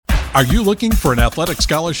Are you looking for an athletic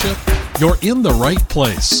scholarship? You're in the right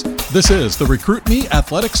place. This is the Recruit Me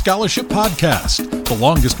Athletic Scholarship Podcast, the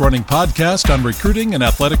longest-running podcast on recruiting and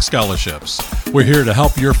athletic scholarships. We're here to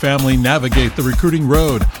help your family navigate the recruiting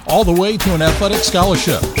road all the way to an athletic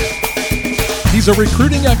scholarship. He's a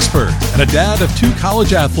recruiting expert and a dad of 2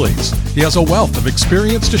 college athletes. He has a wealth of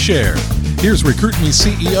experience to share. Here's Recruit Me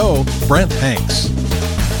CEO, Brent Hanks.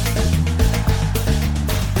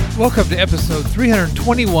 Welcome to episode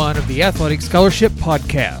 321 of the Athletic Scholarship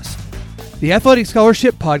Podcast. The Athletic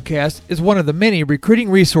Scholarship Podcast is one of the many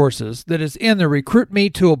recruiting resources that is in the Recruit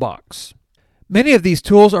Me toolbox. Many of these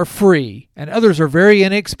tools are free, and others are very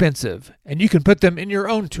inexpensive, and you can put them in your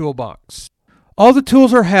own toolbox. All the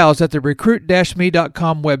tools are housed at the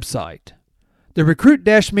recruit-me.com website. The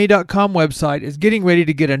recruit-me.com website is getting ready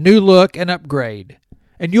to get a new look and upgrade,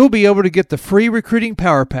 and you'll be able to get the free Recruiting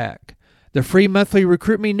Power Pack, the free monthly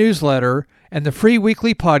Recruit Me newsletter, and the free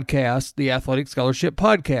weekly podcast, the Athletic Scholarship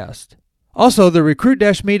Podcast. Also, the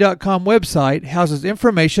recruit-me.com website houses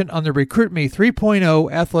information on the Recruit Me 3.0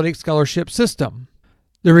 Athletic Scholarship System.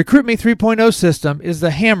 The Recruit Me 3.0 system is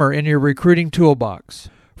the hammer in your recruiting toolbox.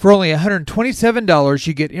 For only $127,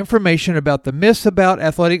 you get information about the myths about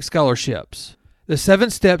athletic scholarships, the 7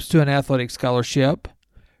 steps to an athletic scholarship,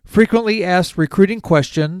 frequently asked recruiting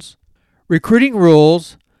questions, recruiting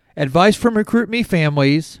rules, advice from Recruit Me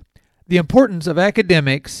families, the importance of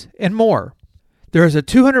academics, and more. There is a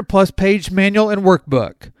 200-plus page manual and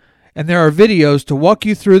workbook, and there are videos to walk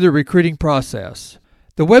you through the recruiting process.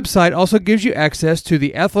 The website also gives you access to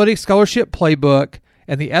the Athletic Scholarship Playbook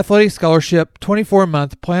and the Athletic Scholarship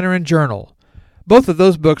 24-month Planner and Journal. Both of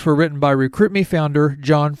those books were written by Recruit Me founder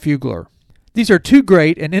John Fugler. These are 2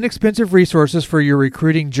 great and inexpensive resources for your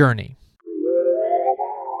recruiting journey.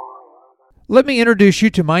 Let me introduce you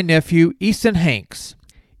to my nephew, Easton Hanks.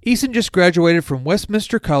 Easton just graduated from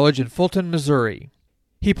Westminster College in Fulton, Missouri.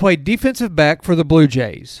 He played defensive back for the Blue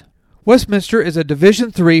Jays. Westminster is a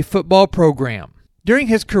Division III football program. During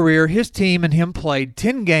his career, his team and him played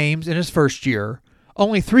 10 games in his first year,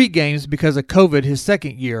 only 3 games because of COVID his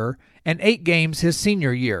second year, and 8 games his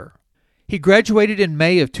senior year. He graduated in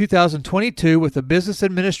May of 2022 with a business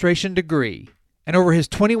administration degree, and over his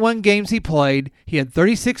 21 games he played, he had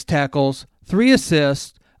 36 tackles, 3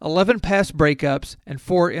 assists, 11 pass breakups, and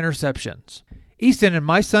 4 interceptions. Easton and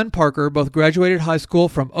my son Parker both graduated high school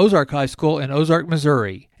from Ozark High School in Ozark,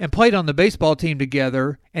 Missouri, and played on the baseball team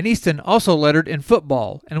together, and Easton also lettered in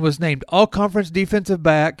football and was named All-Conference Defensive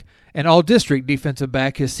Back and All-District Defensive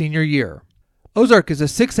Back his senior year. Ozark is a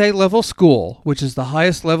 6A level school, which is the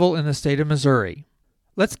highest level in the state of Missouri.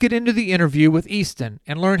 Let's get into the interview with Easton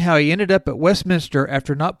and learn how he ended up at Westminster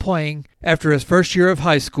after not playing after his first year of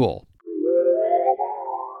high school.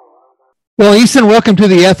 Well, Easton, welcome to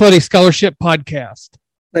the Athletic Scholarship Podcast.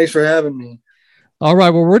 Thanks for having me. All right.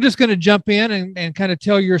 Well, we're just going to jump in and kind of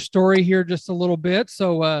tell your story here just a little bit.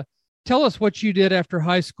 So tell us what you did after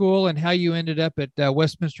high school and how you ended up at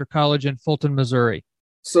Westminster College in Fulton, Missouri.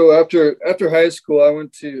 So after high school, I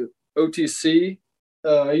went to OTC.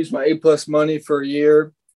 I used my A+ money for a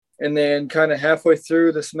year. And then kind of halfway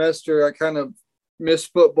through the semester, I kind of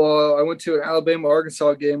missed football. I went to an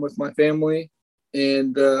Alabama-Arkansas game with my family.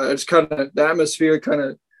 And it's kind of the atmosphere kind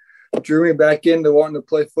of drew me back into wanting to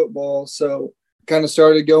play football. So kind of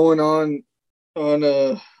started going on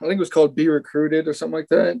I think it was called Be Recruited or something like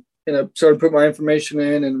that. And I started putting my information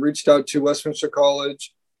in and reached out to Westminster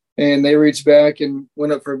College. And they reached back and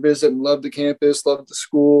went up for a visit and loved the campus, loved the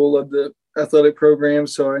school, loved the athletic program.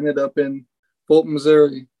 So I ended up in Fulton,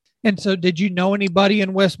 Missouri. And so did you know anybody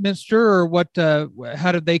in Westminster or what?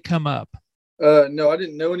 How did they come up? No, I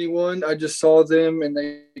didn't know anyone. I just saw them and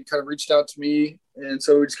they kind of reached out to me. And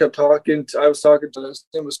so we just kept talking. I was talking to his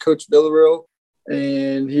name was Coach Villarreal,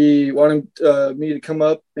 and he wanted me to come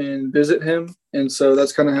up and visit him. And so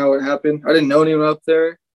that's kind of how it happened. I didn't know anyone up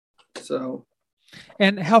there. So.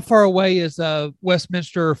 And how far away is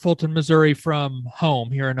Westminster, Fulton, Missouri from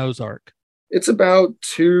home here in Ozark? It's about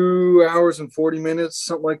 2 hours and 40 minutes,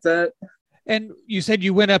 something like that. And you said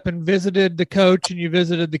you went up and visited the coach and you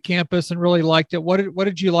visited the campus and really liked it. What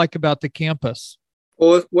did you like about the campus?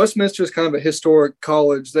 Well, Westminster is kind of a historic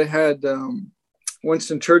college. They had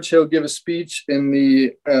Winston Churchill give a speech in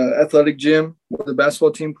the athletic gym where the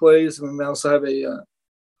basketball team plays. And then they also have a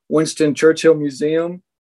Winston Churchill Museum.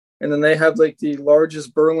 And then they have like the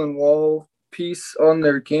largest Berlin Wall piece on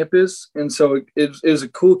their campus. And so it was a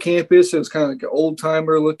cool campus. It was kind of like an old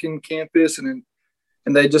timer looking campus. And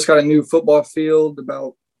they just got a new football field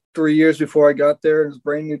about 3 years before I got there. It was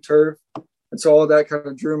brand new turf. And so all of that kind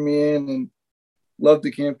of drew me in and loved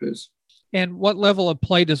the campus. And what level of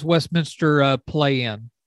play does Westminster play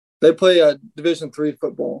in? They play Division III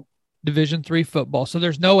football. Division III football. So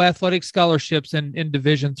there's no athletic scholarships in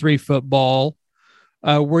Division III football.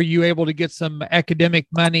 Were you able to get some academic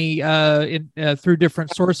money through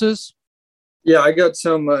different sources? Yeah, I got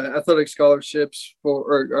some athletic scholarships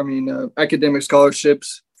academic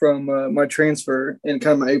scholarships from my transfer, and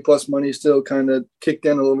kind of my A+ money still kind of kicked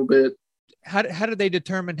in a little bit. How did they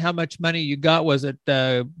determine how much money you got? Was it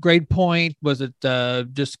grade point? Was it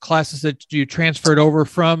just classes that you transferred over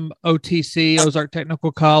from OTC, Ozark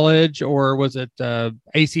Technical College, or was it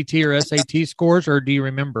ACT or SAT scores, or do you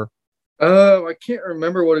remember? I can't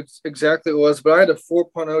remember what exactly it was, but I had a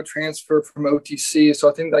 4.0 transfer from OTC, so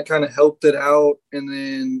I think that kind of helped it out. And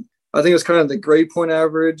then I think it was kind of the grade point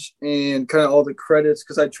average and kind of all the credits,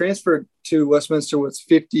 because I transferred to Westminster with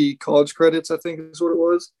 50 college credits, I think is what it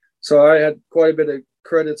was. So I had quite a bit of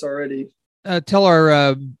credits already. Tell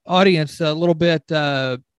our audience a little bit.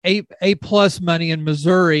 A+ money in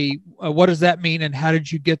Missouri. What does that mean, and how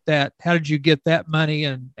did you get that? How did you get that money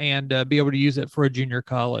and be able to use it for a junior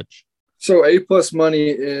college? So A+ money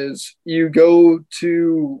is you go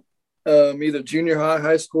to either junior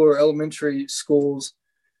high school, or elementary schools,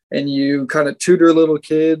 and you kind of tutor little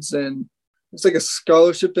kids, and it's like a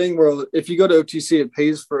scholarship thing where if you go to OTC, it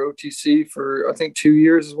pays for OTC for, I think, 2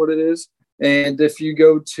 years is what it is. And if you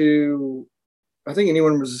go to, I think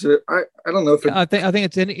anyone in Missouri, I don't know if I think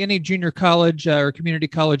it's any junior college or community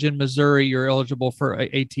college in Missouri, you're eligible for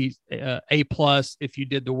A+ if you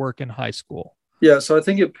did the work in high school. Yeah, so I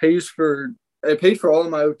think it paid for all of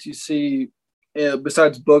my OTC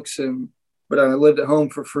besides books, but I lived at home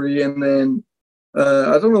for free. And then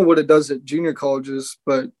I don't know what it does at junior colleges,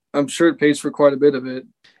 but I'm sure it pays for quite a bit of it.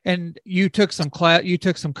 And you took some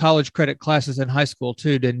college credit classes in high school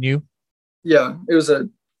too, didn't you? Yeah, it was a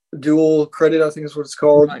dual credit, I think is what it's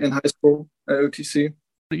called, right, in high school at OTC.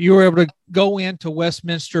 You were able to go into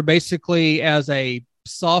Westminster basically as a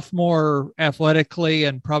sophomore athletically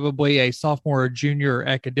and probably a sophomore or junior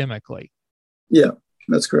academically. Yeah,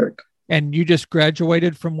 that's correct. And you just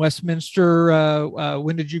graduated from Westminster.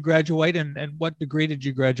 When did you graduate, and what degree did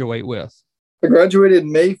you graduate with? I graduated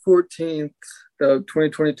May 14th of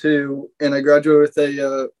 2022, and I graduated with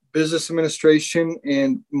a business administration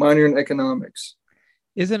and minor in economics.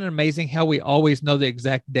 Isn't it amazing how we always know the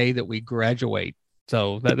exact day that we graduate?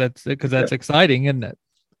 So that's because that's exciting, isn't it?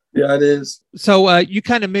 Yeah, it is. So you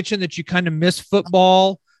kind of mentioned that you kind of miss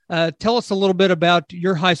football. Tell us a little bit about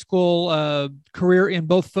your high school career in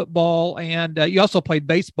both football and you also played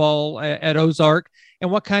baseball at Ozark,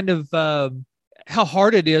 and what kind of how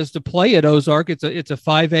hard it is to play at Ozark. It's a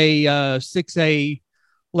 5A, 6A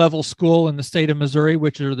level school in the state of Missouri,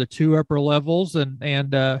 which are the two upper levels,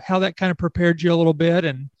 and how that kind of prepared you a little bit,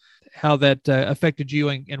 and how that affected you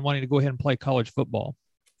in wanting to go ahead and play college football.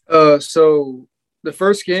 So the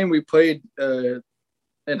first game we played in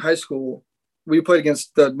high school, we played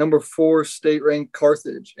against the number 4 state ranked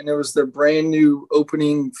Carthage, and it was their brand new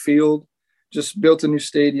opening field, just built a new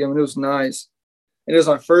stadium, and it was nice. And it was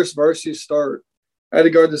my first varsity start. I had to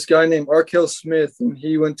guard this guy named Arkell Smith, and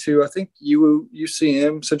he went to, I think,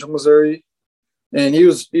 UCM, Central Missouri. And he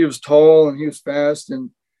was tall and he was fast.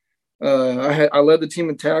 And I led the team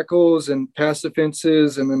in tackles and pass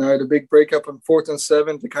defenses. And then I had a big breakup on 4th and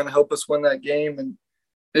 7 to kind of help us win that game. And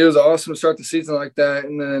it was awesome to start the season like that.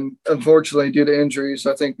 And then, unfortunately, due to injuries,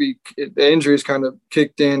 I think the injuries kind of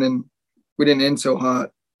kicked in and we didn't end so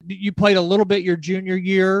hot. You played a little bit your junior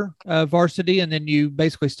year varsity, and then you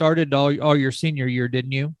basically started all your senior year,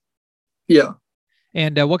 didn't you? Yeah.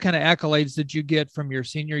 And what kind of accolades did you get from your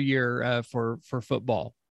senior year for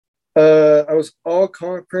football? I was all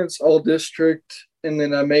conference, all district, and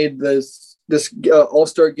then I made this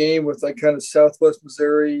all-star game with like kind of Southwest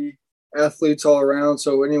Missouri athletes all around.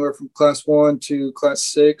 So anywhere from class 1 to class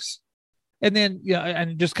 6. And then,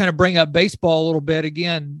 and just kind of bring up baseball a little bit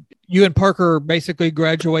again. You and Parker basically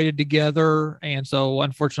graduated together, and so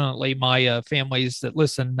unfortunately, my families that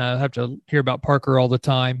listen have to hear about Parker all the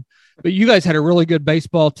time. But you guys had a really good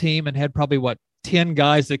baseball team and had probably 10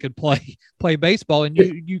 guys that could play baseball. And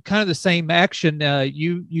you kind of the same action.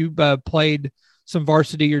 You played some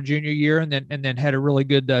varsity your junior year, and then had a really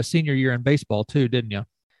good senior year in baseball too, didn't you?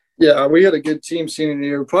 Yeah, we had a good team senior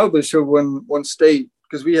year. Probably should have won one state,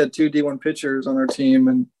 because we had 2 D1 pitchers on our team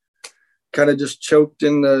and kind of just choked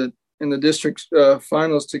in the district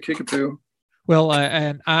finals to Kickapoo. Well,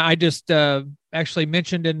 and I just actually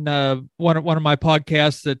mentioned in one of my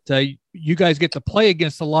podcasts that you guys get to play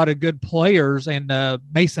against a lot of good players, and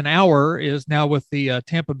Mason Auer is now with the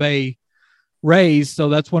Tampa Bay Rays, so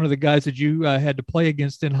that's one of the guys that you had to play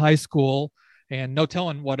against in high school. and no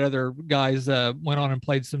telling what other guys went on and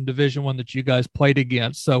played some Division I that you guys played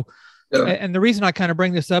against. So, Yeah. and the reason I kind of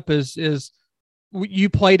bring this up is you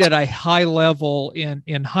played at a high level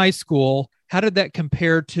in high school. How did that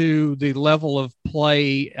compare to the level of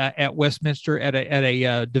play at Westminster at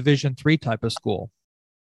a Division III type of school?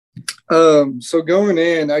 So going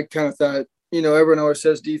in, I kind of thought, everyone always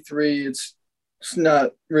says D3, it's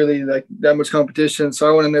not really like that much competition. So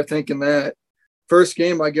I went in there thinking that. First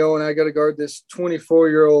game I go and I got to guard this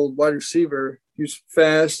 24-year-old wide receiver who's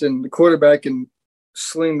fast, and the quarterback can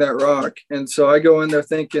sling that rock. And so I go in there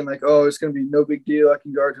thinking like, oh, it's going to be no big deal. I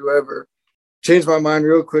can guard whoever. Changed my mind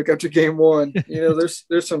real quick after game one.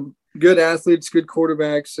 There's some good athletes, good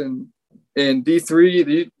quarterbacks, and in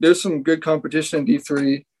D3, there's some good competition in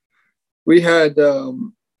D3. We had,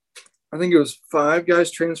 I think it was 5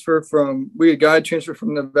 guys we had a guy transfer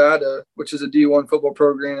from Nevada, which is a D1 football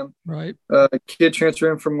program. Right. A kid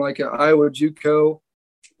transferring from like an Iowa JUCO.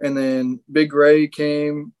 And then Big Ray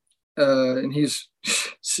came, and you've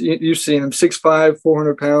seen him, 6'5",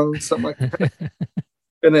 400 pounds, something like that.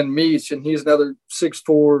 And then Meach, and he's another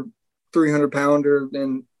 6'4", 300 pounder.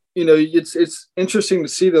 And, it's interesting to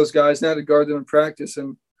see those guys now to guard them in practice.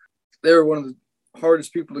 And they were one of the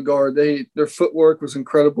hardest people to guard. Their footwork was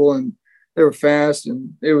incredible, and they were fast,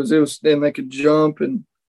 and it was, and they could jump, and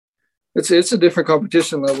it's a different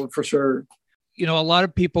competition level for sure. A lot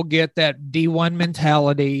of people get that D1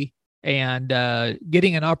 mentality, and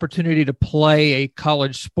getting an opportunity to play a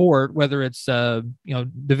college sport, whether it's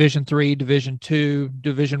Division III, Division II,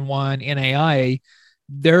 Division I, NAIA,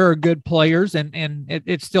 there are good players, and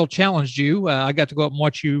it still challenged you. I got to go up and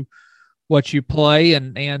watch you play,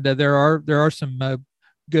 and there are some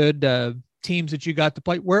good teams that you got to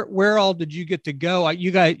play. Where all did you get to go? You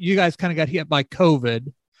guys kind of got hit by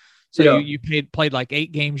COVID. So yeah. you played like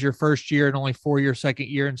 8 games your first year and only 4 your second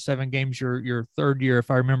year, and 7 games your third year, if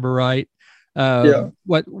I remember right. Yeah.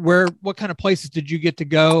 What kind of places did you get to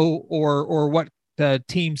go, or what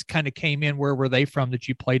teams kind of came in? Where were they from that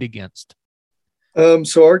you played against?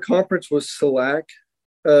 So our conference was SELAC,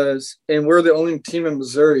 and we're the only team in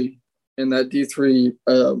Missouri in that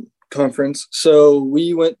D3 conference. So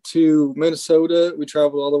we went to Minnesota. We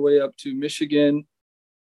traveled all the way up to Michigan,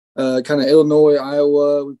 kind of Illinois,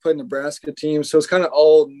 Iowa. We played Nebraska teams. So it's kind of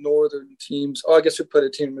all northern teams. Oh, I guess we played a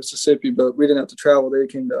team in Mississippi, but we didn't have to travel. They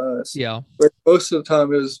came to us. Yeah. But most of the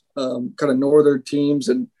time it was kind of northern teams.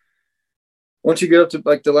 And once you get up to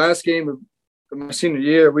like the last game of my senior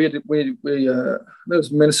year, it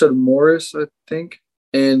was Minnesota Morris, I think.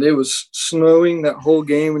 And it was snowing that whole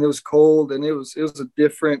game, and it was cold, and it was a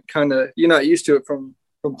different kind of, you're not used to it from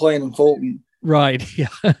playing in Fulton. Right. Yeah.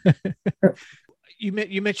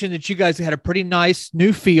 You mentioned that you guys had a pretty nice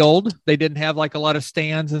new field. They didn't have like a lot of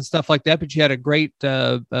stands and stuff like that, but you had a great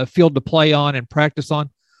field to play on and practice on.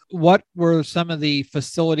 What were some of the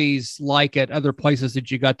facilities like at other places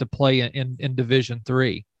that you got to play in Division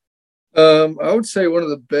III? I would say one of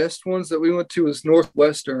the best ones that we went to was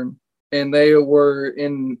Northwestern, and they were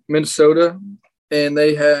in Minnesota, and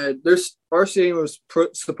they had our stadium was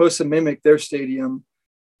supposed to mimic their stadium.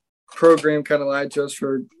 Program kind of lied to us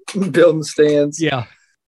for building stands. Yeah.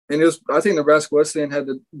 And I think Nebraska Wesleyan had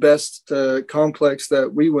the best complex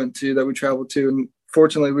that we went to, that we traveled to. And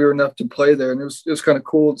fortunately we were enough to play there. And it was kind of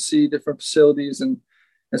cool to see different facilities and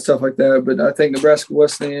stuff like that. But I think Nebraska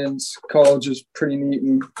Wesleyan's college is pretty neat,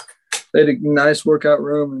 and they had a nice workout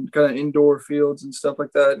room and kind of indoor fields and stuff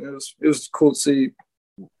like that. And it was cool to see.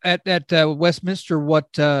 At Westminster,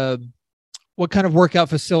 what kind of workout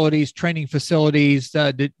facilities, training facilities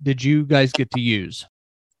did you guys get to use?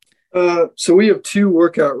 So we have 2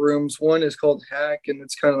 workout rooms. One is called Hack, and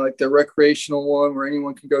it's kind of like the recreational one where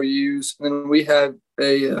anyone can go use. And then we have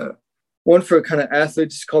a one for kind of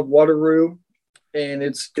athletes. It's called Water Room, and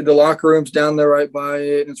it's the locker room's down there right by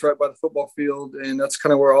it, and it's right by the football field, and that's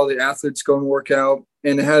kind of where all the athletes go and work out.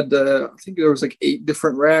 And it had I think there was like 8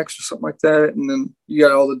 different racks or something like that, and then you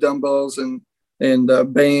got all the dumbbells and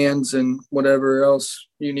bands and whatever else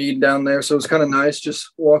you need down there. So it's kind of nice just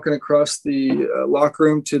walking across the locker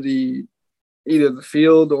room to either the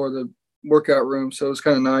field or the workout room. So it's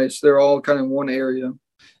kind of nice. They're all kind of in one area.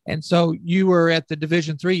 And so you were at the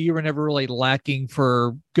Division III. You were never really lacking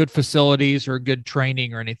for good facilities or good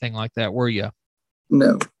training or anything like that, were you?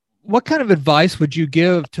 No. What kind of advice would you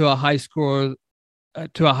give to a high schooler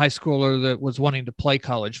that was wanting to play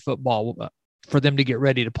college football for them to get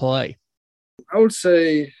ready to play? I would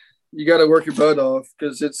say you got to work your butt off,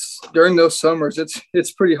 because it's during those summers,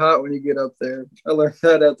 it's pretty hot when you get up there. I learned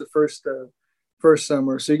that at the first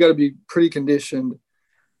summer. So you got to be pretty conditioned,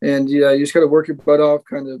 and yeah, you just got to work your butt off,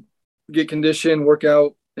 kind of get conditioned, work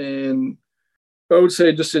out, and I would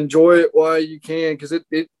say just enjoy it while you can, because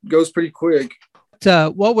it goes pretty quick.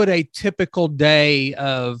 What would a typical day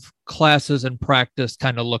of classes and practice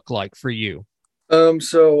kind of look like for you?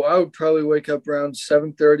 So I would probably wake up around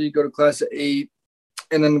 7:30, go to class at 8,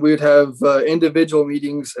 and then we would have individual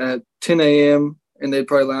meetings at 10 a.m. and they'd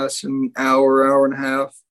probably last an hour, hour and a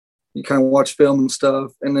half. You kind of watch film and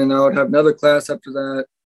stuff, and then I would have another class after that.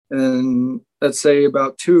 And let's say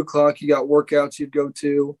about 2 o'clock, you got workouts you'd go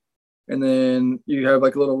to, and then you have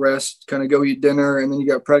like a little rest, kind of go eat dinner, and then you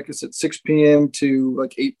got practice at 6 p.m. to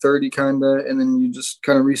like 8:30 kind of, and then you just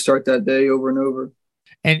kind of restart that day over and over.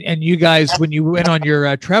 And you guys, when you went on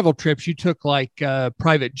your travel trips, you took like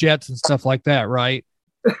private jets and stuff like that, right?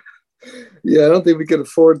 Yeah, I don't think we could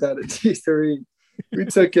afford that at D3. We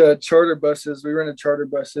took charter buses. We rented charter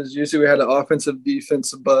buses. Usually we had an offensive,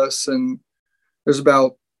 defensive bus, and there's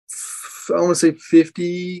about, I want to say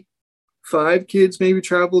 55 kids maybe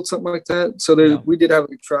traveled, something like that. So we did have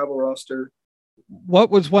a travel roster.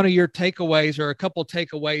 What was one of your takeaways, or a couple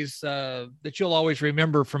takeaways that you'll always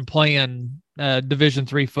remember from playing Division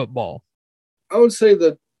III football? I would say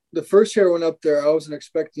that the first year I went up there, I wasn't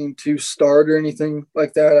expecting to start or anything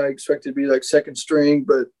like that. I expected to be like second string,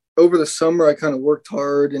 but over the summer I kind of worked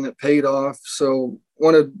hard and it paid off. So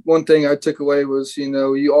one thing I took away was,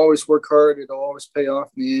 you always work hard, it'll always pay off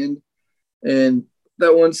in the end. And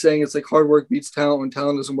that one saying, it's like hard work beats talent when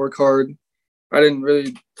talent doesn't work hard. I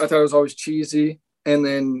thought it was always cheesy. And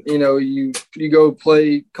then, you go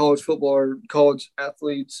play college football or college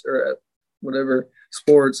athletes or whatever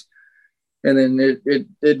sports. And then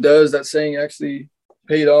it does, that saying actually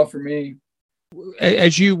paid off for me.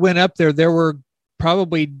 As you went up there were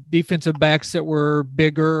probably defensive backs that were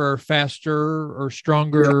bigger or faster or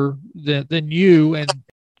stronger than you. And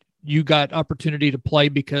you got opportunity to play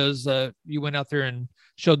because you went out there and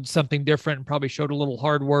showed something different and probably showed a little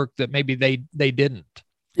hard work that maybe they didn't.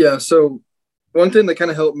 Yeah. So one thing that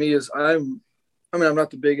kind of helped me is I'm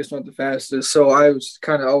not the biggest, not the fastest. So I was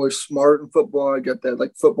kind of always smart in football. I got that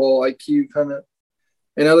like football IQ kind of,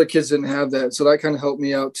 and other kids didn't have that. So that kind of helped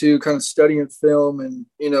me out too, kind of studying film. And,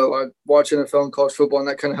 I watch NFL and college football, and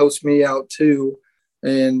that kind of helps me out too.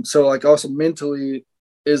 And so like also mentally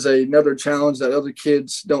is another challenge that other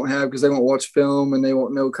kids don't have, because they won't watch film and they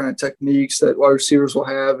won't know kind of techniques that wide receivers will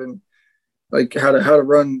have, and like how to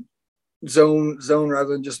run zone rather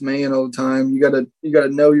than just man all the time. You gotta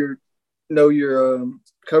know your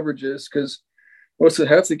coverages, because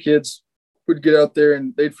half the kids would get out there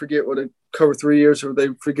and they'd forget what a cover 3 is, or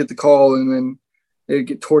they'd forget the call, and then they'd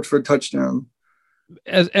get torched for a touchdown.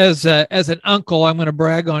 As an uncle, I'm going to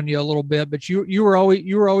brag on you a little bit, but you were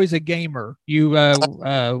always a gamer. You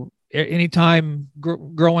anytime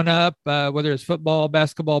growing up, whether it's football,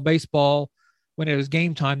 basketball, baseball, when it was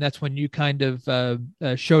game time, that's when you kind of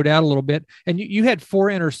showed out a little bit. And you had 4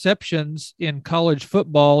 interceptions in college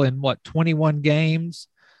football in 21 games.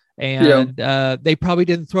 And they probably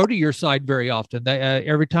didn't throw to your side very often.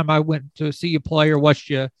 Every time I went to see you play or watched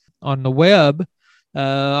you on the web,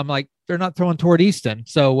 I'm like, they're not throwing toward Easton.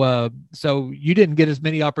 So you didn't get as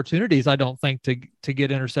many opportunities, I don't think, to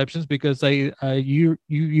get interceptions, because you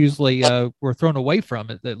usually were thrown away from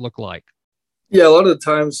it. It looked like. Yeah, a lot of the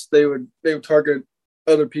times they would target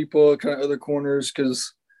other people, kind of other corners,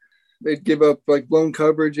 because they'd give up like blown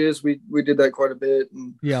coverages. We did that quite a bit.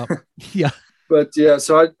 And yeah. But yeah,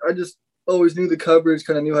 so I just always knew the coverage,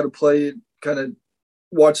 kind of knew how to play it, kind of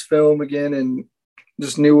watched film again, and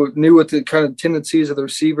just knew what the kind of tendencies of the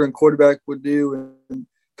receiver and quarterback would do, and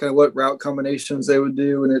kind of what route combinations they would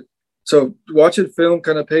do. And so watching film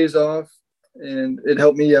kind of pays off, and it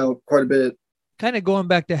helped me out quite a bit. Kind of going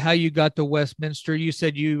back to how you got to Westminster, you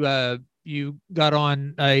said you got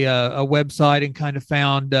on a website and kind of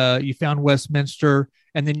found Westminster,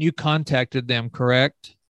 and then you contacted them,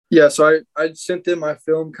 correct? Yeah, so I sent them my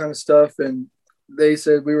film kind of stuff, and they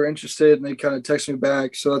said we were interested, and they kind of texted me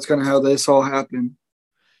back. So that's kind of how this all happened.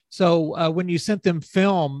 So when you sent them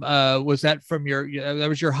film, was that from that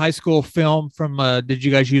was your high school film from, did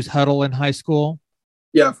you guys use Huddle in high school?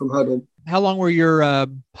 Yeah, from Huddle. How long were your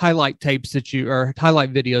highlight tapes or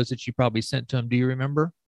highlight videos that you probably sent to them? Do you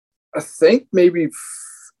remember? I think maybe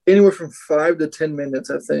anywhere from 5 to 10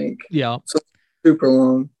 minutes, I think. Yeah. So super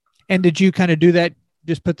long. And did you kind of do that?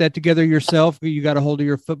 Just put that together yourself? You got a hold of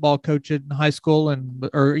your football coach in high school,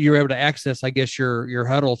 or you were able to access, I guess, your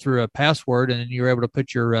Huddle through a password, and you were able to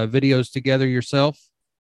put your videos together yourself?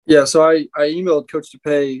 Yeah. So I emailed Coach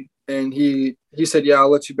DePay, and he said, yeah, I'll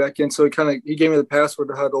let you back in. So he gave me the password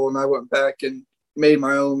to Huddle, and I went back and made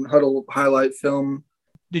my own Huddle highlight film.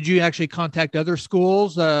 Did you actually contact other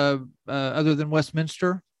schools other than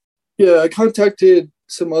Westminster? Yeah, I contacted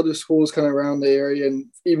some other schools kind of around the area, and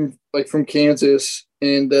even like from Kansas,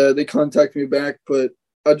 and they contacted me back. But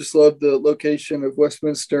I just love the location of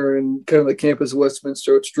Westminster and kind of the campus of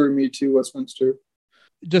Westminster, which drew me to Westminster.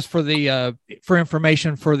 Just for the for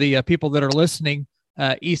information for the people that are listening,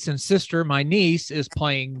 Easton's sister, my niece, is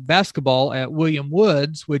playing basketball at William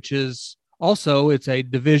Woods, which is also, it's a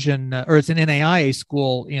division or it's an NAIA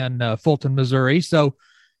school in Fulton, Missouri. So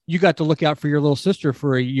you got to look out for your little sister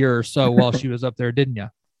for a year or so while she was up there, didn't you?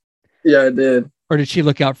 Yeah, I did. Or did she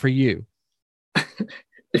look out for you?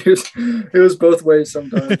 It was both ways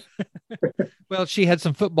sometimes. Well, she had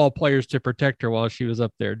some football players to protect her while she was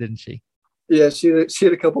up there, didn't she? Yeah, she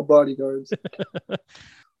had a couple bodyguards.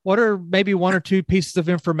 What are maybe one or two pieces of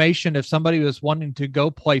information if somebody was wanting to go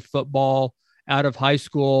play football out of high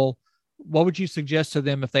school? What would you suggest to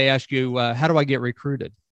them if they ask you, how do I get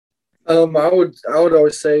recruited? I would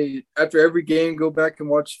always say after every game, go back and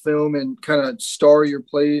watch film and kind of star your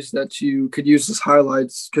plays that you could use as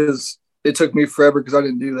highlights, because it took me forever because I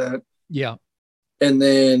didn't do that. Yeah. And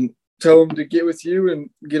then tell them to get with you and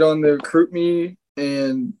get on the recruit me,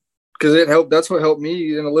 and because it helped. That's what helped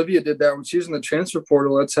me. And Olivia did that when she was in the transfer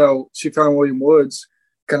portal. That's how she found William Woods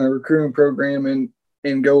kind of recruiting program,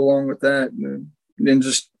 and go along with that. And then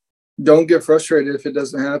just don't get frustrated if it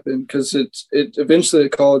doesn't happen, because it eventually a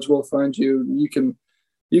college will find you.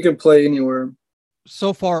 You can play anywhere.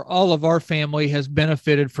 So far, all of our family has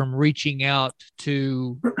benefited from reaching out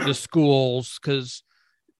to the schools, because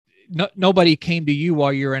nobody came to you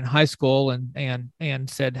while you're in high school and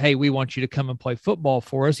said, "Hey, we want you to come and play football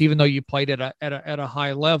for us," even though you played at a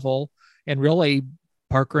high level. And really,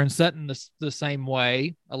 Parker and Sutton the same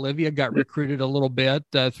way. Olivia got recruited a little bit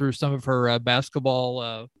through some of her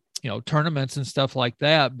basketball, tournaments and stuff like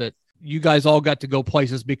that. But you guys all got to go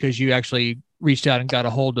places because you actually reached out and got a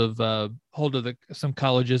hold of some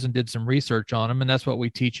colleges and did some research on them, and that's what we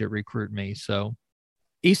teach at Recruit Me. So.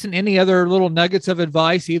 Easton, any other little nuggets of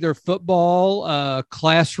advice, either football,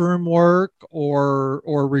 classroom work,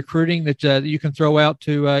 or recruiting that you can throw out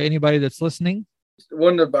to anybody that's listening?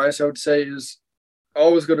 One advice I would say is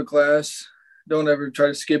always go to class. Don't ever try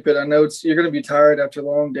to skip it. I know you're going to be tired after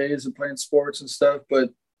long days of playing sports and stuff,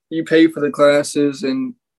 but you pay for the classes,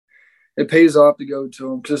 and it pays off to go to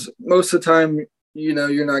them, because most of the time,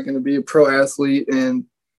 you're not going to be a pro athlete, and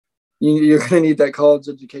you're going to need that college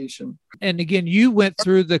education. And again, you went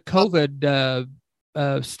through the COVID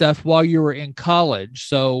stuff while you were in college.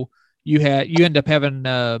 So you end up having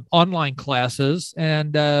online classes.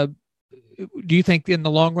 And do you think in the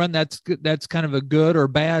long run, that's kind of a good or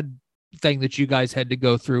bad thing that you guys had to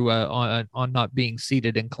go through on not being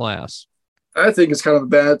seated in class? I think it's kind of a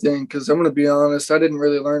bad thing, because I'm going to be honest, I didn't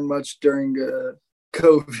really learn much during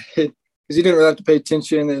COVID, because you didn't really have to pay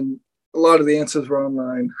attention, and a lot of the answers were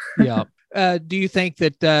online. Yeah. Do you think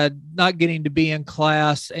that not getting to be in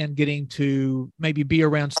class and getting to maybe be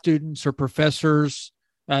around students or professors,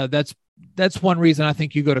 that's one reason I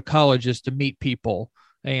think you go to college, is to meet people.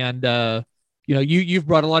 And, you've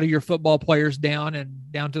brought a lot of your football players down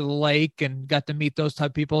to the lake and got to meet those type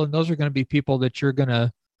of people. And those are going to be people that you're going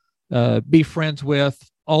to be friends with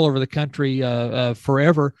all over the country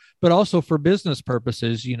forever, but also for business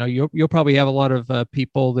purposes. You'll probably have a lot of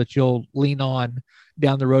people that you'll lean on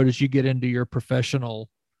down the road as you get into your professional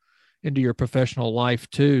life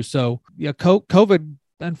too. So yeah, COVID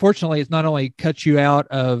unfortunately has not only cut you out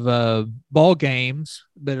of ball games,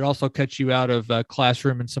 but it also cuts you out of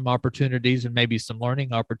classroom and some opportunities and maybe some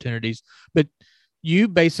learning opportunities. But you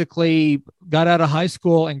basically got out of high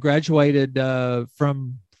school and graduated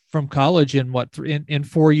from college in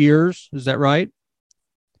 4 years. Is that right?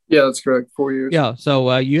 Yeah, that's correct. 4 years. Yeah.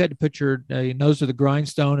 So you had to put your nose to the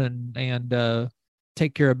grindstone and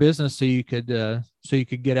take care of business so you could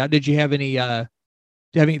get out. Did you have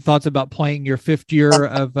any thoughts about playing your fifth year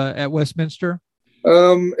of at Westminster?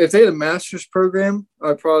 If they had a master's program,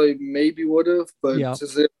 I probably maybe would have, but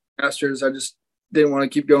since they had a master's, I just didn't want to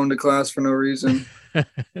keep going to class for no reason.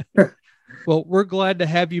 Well, we're glad to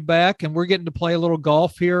have you back, and we're getting to play a little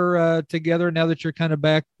golf here together now that you're kind of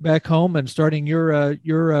back home and starting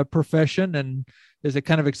your profession. And is it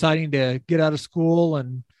kind of exciting to get out of school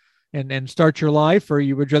and start your life, or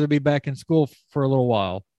you would rather be back in school for a little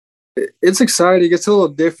while? It's exciting. It's a little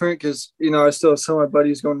different because, I still have some of my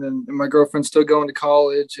buddies going and my girlfriend's still going to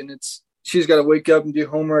college, and she's got to wake up and do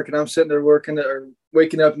homework, and I'm sitting there waking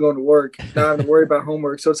up and going to work, not having to worry about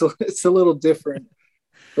homework. So it's a little different.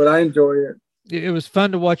 But I enjoy it. It was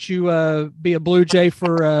fun to watch you be a Blue Jay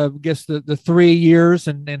for I guess the 3 years,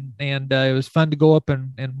 and it was fun to go up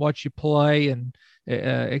and watch you play, and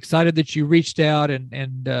excited that you reached out and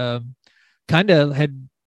kind of had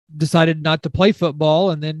decided not to play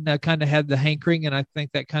football, and then kind of had the hankering. And I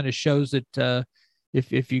think that kind of shows that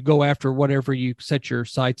if you go after whatever you set your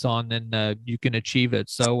sights on, then you can achieve it.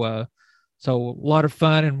 So a lot of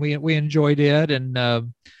fun, and we enjoyed it.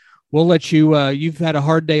 And we'll let you. You've had a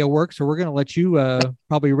hard day of work, so we're going to let you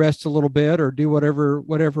probably rest a little bit or do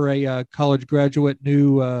whatever a college graduate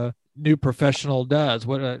new professional does.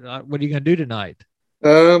 What are you going to do tonight?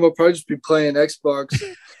 I'll probably just be playing Xbox.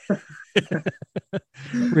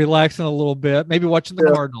 Relaxing a little bit, maybe watching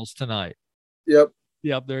the Cardinals tonight. Yep.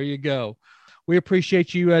 There you go. We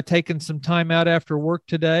appreciate you taking some time out after work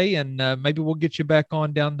today, and maybe we'll get you back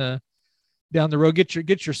on down the road.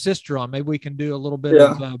 Get your sister on. Maybe we can do a little bit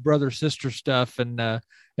of brother sister stuff, and as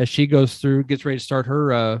she gets ready to start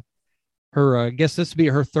her I guess this will be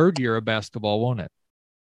her third year of basketball, won't it?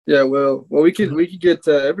 Yeah, well, we could get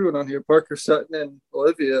everyone on here, Parker, Sutton, and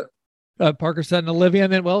Olivia. Parker, Sutton, Olivia,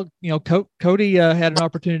 and then Cody had an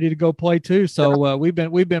opportunity to go play too. So we've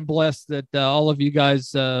been blessed that all of you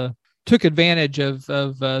guys took advantage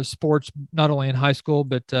of sports, not only in high school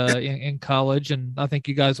but in college, and I think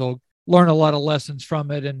you guys will learn a lot of lessons from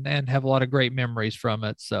it and have a lot of great memories from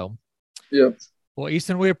it. So, yep. Well,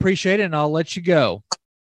 Easton, we appreciate it, and I'll let you go.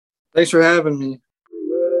 Thanks for having me.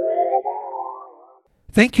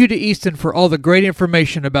 Thank you to Easton for all the great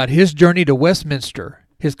information about his journey to Westminster,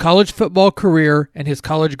 his college football career, and his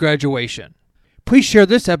college graduation. Please share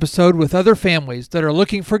this episode with other families that are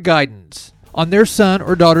looking for guidance on their son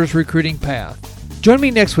or daughter's recruiting path. Join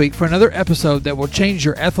me next week for another episode that will change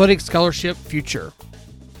your athletic scholarship future.